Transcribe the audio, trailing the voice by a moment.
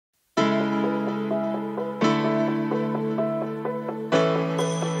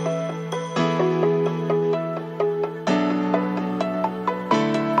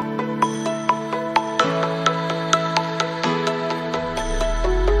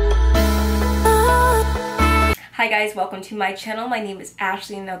Hi guys, welcome to my channel. My name is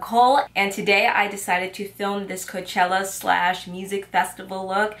Ashley Nicole, and today I decided to film this Coachella / music festival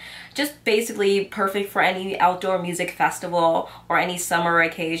look. Just basically perfect for any outdoor music festival or any summer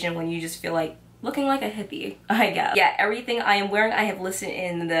occasion when you just feel like looking like a hippie, I guess. Yeah, everything I am wearing I have listed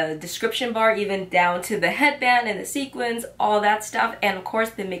in the description bar, even down to the headband and the sequins, all that stuff, and of course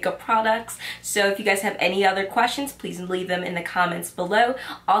the makeup products. So if you guys have any other questions, please leave them in the comments below.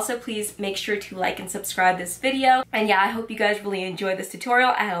 Also, please make sure to like and subscribe this video. And yeah, I hope you guys really enjoyed this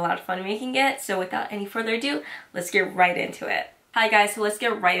tutorial. I had a lot of fun making it. So without any further ado, let's get right into it. Hi guys, so let's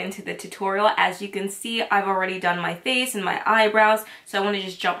get right into the tutorial. As you can see, I've already done my face and my eyebrows, so I want to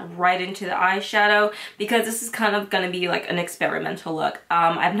just jump right into the eyeshadow because this is kind of going to be like an experimental look.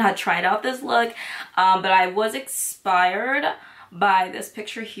 I've not tried out this look, but I was inspired by this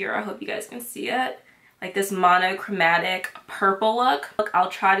picture here. I hope you guys can see it. Like this monochromatic purple look. I'll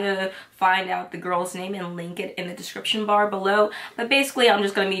try to find out the girl's name and link it in the description bar below. But basically, I'm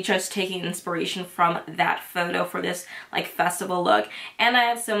just going to be just taking inspiration from that photo for this like festival look. And I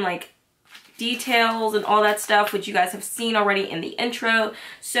have some like details and all that stuff, which you guys have seen already in the intro.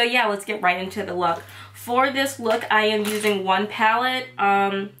 So yeah, let's get right into the look. For this look, I am using one palette,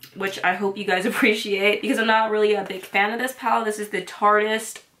 which I hope you guys appreciate because I'm not really a big fan of this palette. This is the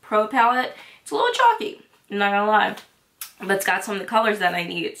Tartist Pro Palette. It's a little chalky, I'm not gonna lie, but it's got some of the colors that I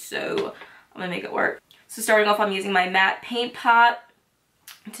need, so I'm gonna make it work. So starting off, I'm using my matte paint pot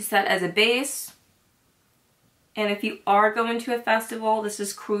to set as a base. And if you are going to a festival, this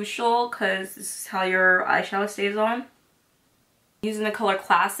is crucial because this is how your eyeshadow stays on. Using the color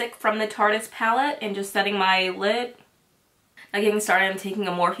Classic from the Tartist palette and just setting my lid. Now getting started, I'm taking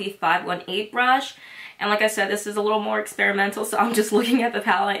a Morphe 518 brush. And like I said, this is a little more experimental, so I'm just looking at the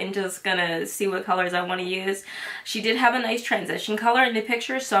palette and just gonna see what colors I want to use. She did have a nice transition color in the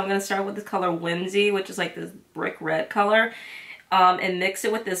picture, so I'm gonna start with the color Whimsy, which is like this brick red color, and mix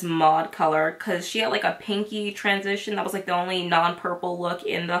it with this Mod color, because she had like a pinky transition. That was like the only non-purple look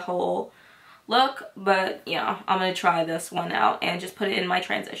in the whole look, but yeah, I'm gonna try this one out and just put it in my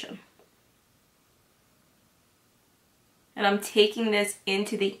transition. And I'm taking this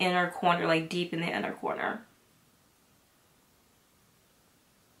into the inner corner, like deep in the inner corner.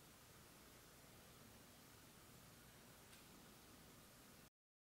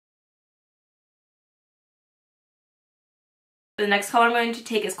 The next color I'm going to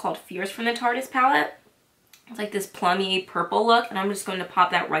take is called Fierce from the Tartist palette. It's like this plummy purple look, and I'm just going to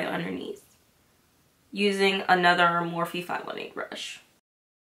pop that right underneath using another Morphe 518 brush.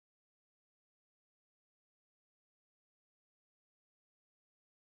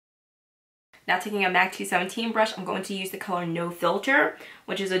 Now taking a MAC 217 brush, I'm going to use the color No Filter,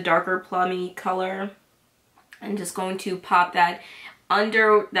 which is a darker plummy color. I'm just going to pop that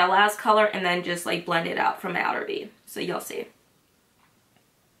under that last color and then just like blend it out from outer V. So you'll see.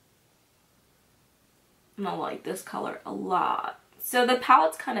 And I like this color a lot. So the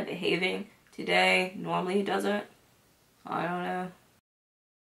palette's kind of behaving today. Normally it doesn't. I don't know.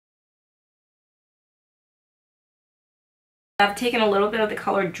 I've taken a little bit of the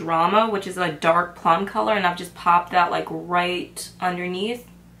color Drama, which is a dark plum color, and I've just popped that like right underneath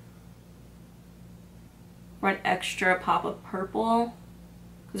for an extra pop of purple,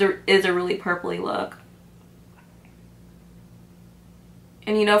 because there is a really purpley look.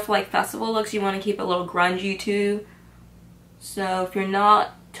 And you know, for like festival looks, you want to keep it a little grungy too. So if you're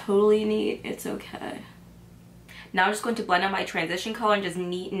not totally neat, it's okay. Now I'm just going to blend out my transition color and just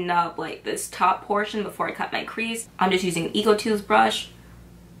neaten up like this top portion before I cut my crease. I'm just using Eco Tools brush.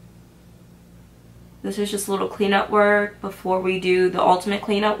 This is just a little cleanup work before we do the ultimate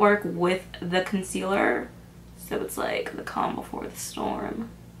cleanup work with the concealer. So it's like the calm before the storm.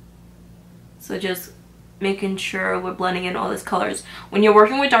 So just making sure we're blending in all these colors. When you're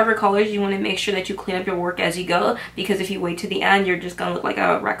working with darker colors, you want to make sure that you clean up your work as you go, because if you wait to the end, you're just going to look like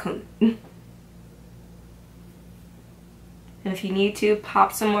a raccoon. And if you need to,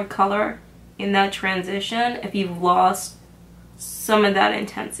 pop some more color in that transition if you've lost some of that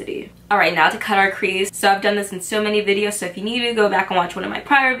intensity. Alright, now to cut our crease. So I've done this in so many videos, so if you need to go back and watch one of my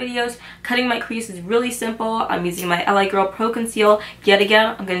prior videos, cutting my crease is really simple. I'm using my LA Girl Pro Conceal. Yet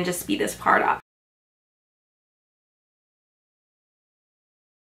again, I'm going to just speed this part up.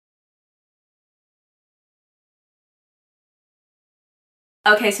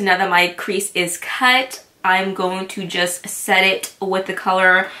 Okay, so now that my crease is cut, I'm going to just set it with the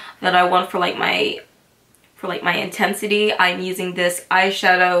color that I want for like my intensity. I'm using this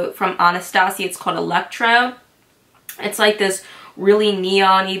eyeshadow from Anastasia. It's called Electro. It's like this really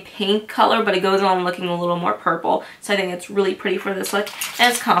neon-y pink color, but it goes on looking a little more purple. So I think it's really pretty for this look,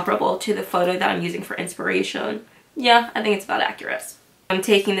 and it's comparable to the photo that I'm using for inspiration. Yeah, I think it's about accurate. I'm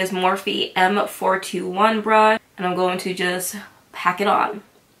taking this Morphe M421 brush, and I'm going to just pack it on.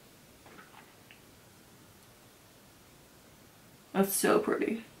 That's so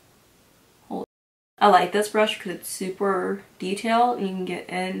pretty. I like this brush because it's super detailed and you can get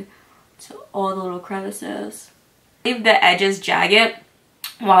in to all the little crevices. Leave the edges jagged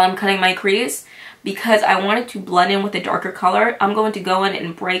while I'm cutting my crease because I want it to blend in with the darker color. I'm going to go in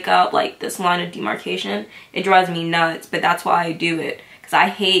and break up like this line of demarcation. It drives me nuts, but that's why I do it. Because I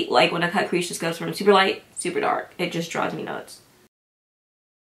hate like when a cut crease just goes from super light, super dark. It just drives me nuts.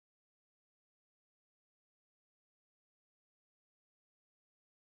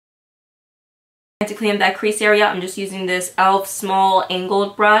 To clean up that crease area, I'm just using this e.l.f. small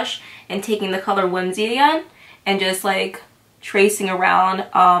angled brush and taking the color Whimsy again and just like tracing around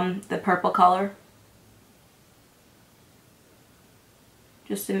the purple color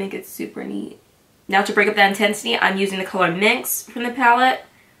just to make it super neat. Now to break up that intensity, I'm using the color Minx from the palette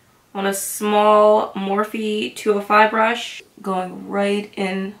on a small Morphe 205 brush, going right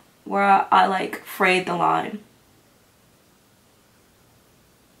in where I like frayed the line.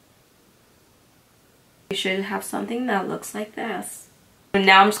 You should have something that looks like this. And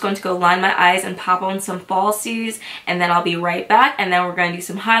now I'm just going to go line my eyes and pop on some falsies, and then I'll be right back, and then we're going to do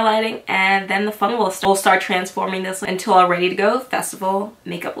some highlighting, and then the fun will start transforming this until a ready to go festival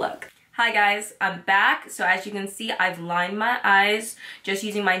makeup look. Hi guys, I'm back. So as you can see, I've lined my eyes just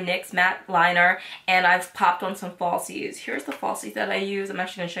using my NYX matte liner, and I've popped on some falsies. Here's the falsies that I use. I'm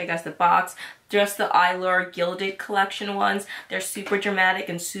actually going to show you guys the box. Just the Eyelure Gilded collection ones. They're super dramatic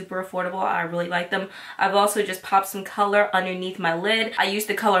and super affordable. I really like them. I've also just popped some color underneath my lid. I used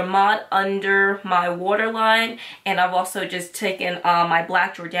the color Mod under my waterline, and I've also just taken my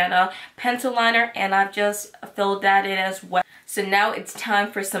black Jordana pencil liner, and I've just filled that in as well. So now it's time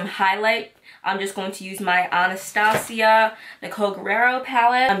for some highlight. I'm just going to use my Anastasia Nicole Guerriero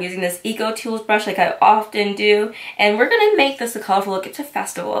palette. I'm using this Eco Tools brush like I often do. And we're going to make this a colorful look. It's a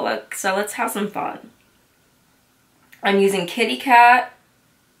festival look. So let's have some fun. I'm using Kitty Cat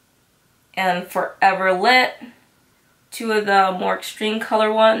and Forever Lit. Two of the more extreme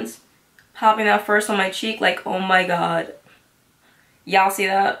color ones. Popping that first on my cheek like, oh my god. Y'all see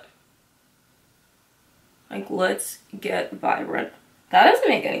that? Like, let's get vibrant. That doesn't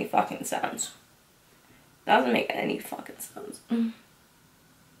make any fucking sense. That doesn't make any fucking sense.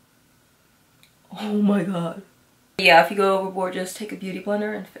 Oh my god. Yeah, if you go overboard, just take a beauty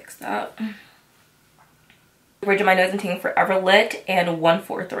blender and fix that. Bridge of my nose, I'm taking Forever Lit and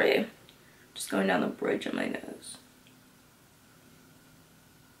 143. Just going down the bridge of my nose.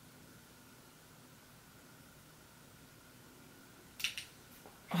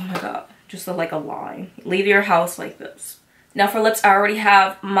 Oh my god. Just like a line. Leave your house like this. Now for lips, I already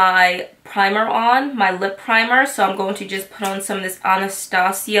have my primer on, my lip primer. So I'm going to just put on some of this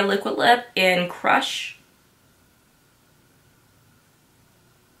Anastasia liquid lip in Crush.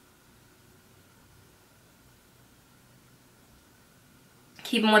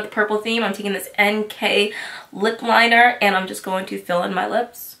 Keeping with the purple theme, I'm taking this NK lip liner and I'm just going to fill in my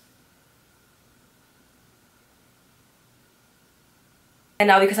lips. And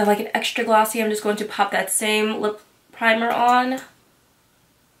now because I like it extra glossy, I'm just going to pop that same lip primer on.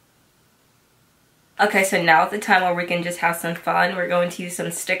 Okay, so now is the time where we can just have some fun. We're going to use some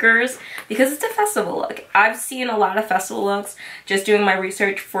stickers because it's a festival look. I've seen a lot of festival looks just doing my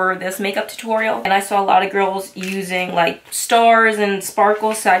research for this makeup tutorial. And I saw a lot of girls using like stars and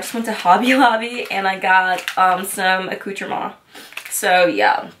sparkles. So I just went to Hobby Lobby and I got some accoutrement. So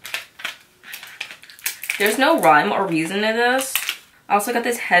yeah. There's no rhyme or reason to this. I also got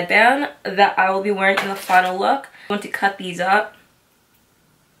this headband that I will be wearing in the final look. I'm going to cut these up.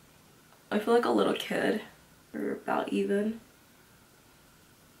 I feel like a little kid. We're about even.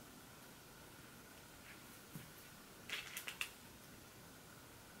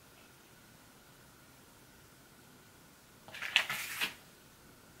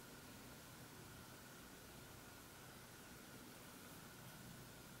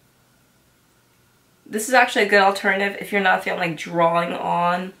 This is actually a good alternative if you're not feeling like drawing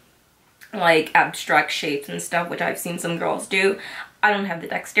on like abstract shapes and stuff, which I've seen some girls do. I don't have the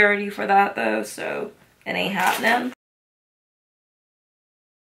dexterity for that though, so it ain't happening.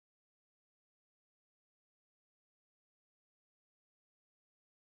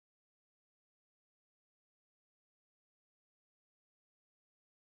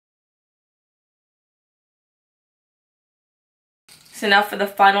 So now for the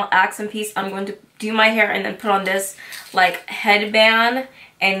final accent piece, I'm going to do my hair and then put on this like headband,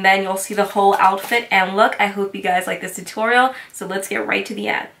 and then you'll see the whole outfit and look. I hope you guys like this tutorial, so let's get right to the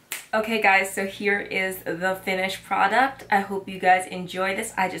end. Okay guys, so here is the finished product. I hope you guys enjoy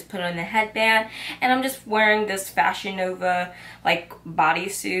this. I just put on the headband and I'm just wearing this Fashion Nova like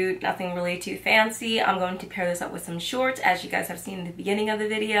bodysuit, nothing really too fancy. I'm going to pair this up with some shorts, as you guys have seen in the beginning of the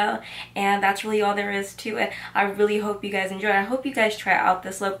video, and that's really all there is to it. I really hope you guys enjoy it. I hope you guys try out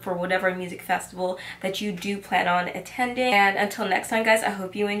this look for whatever music festival that you do plan on attending, and until next time guys, I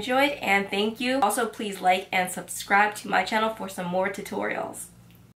hope you enjoyed and thank you. Also please like and subscribe to my channel for some more tutorials.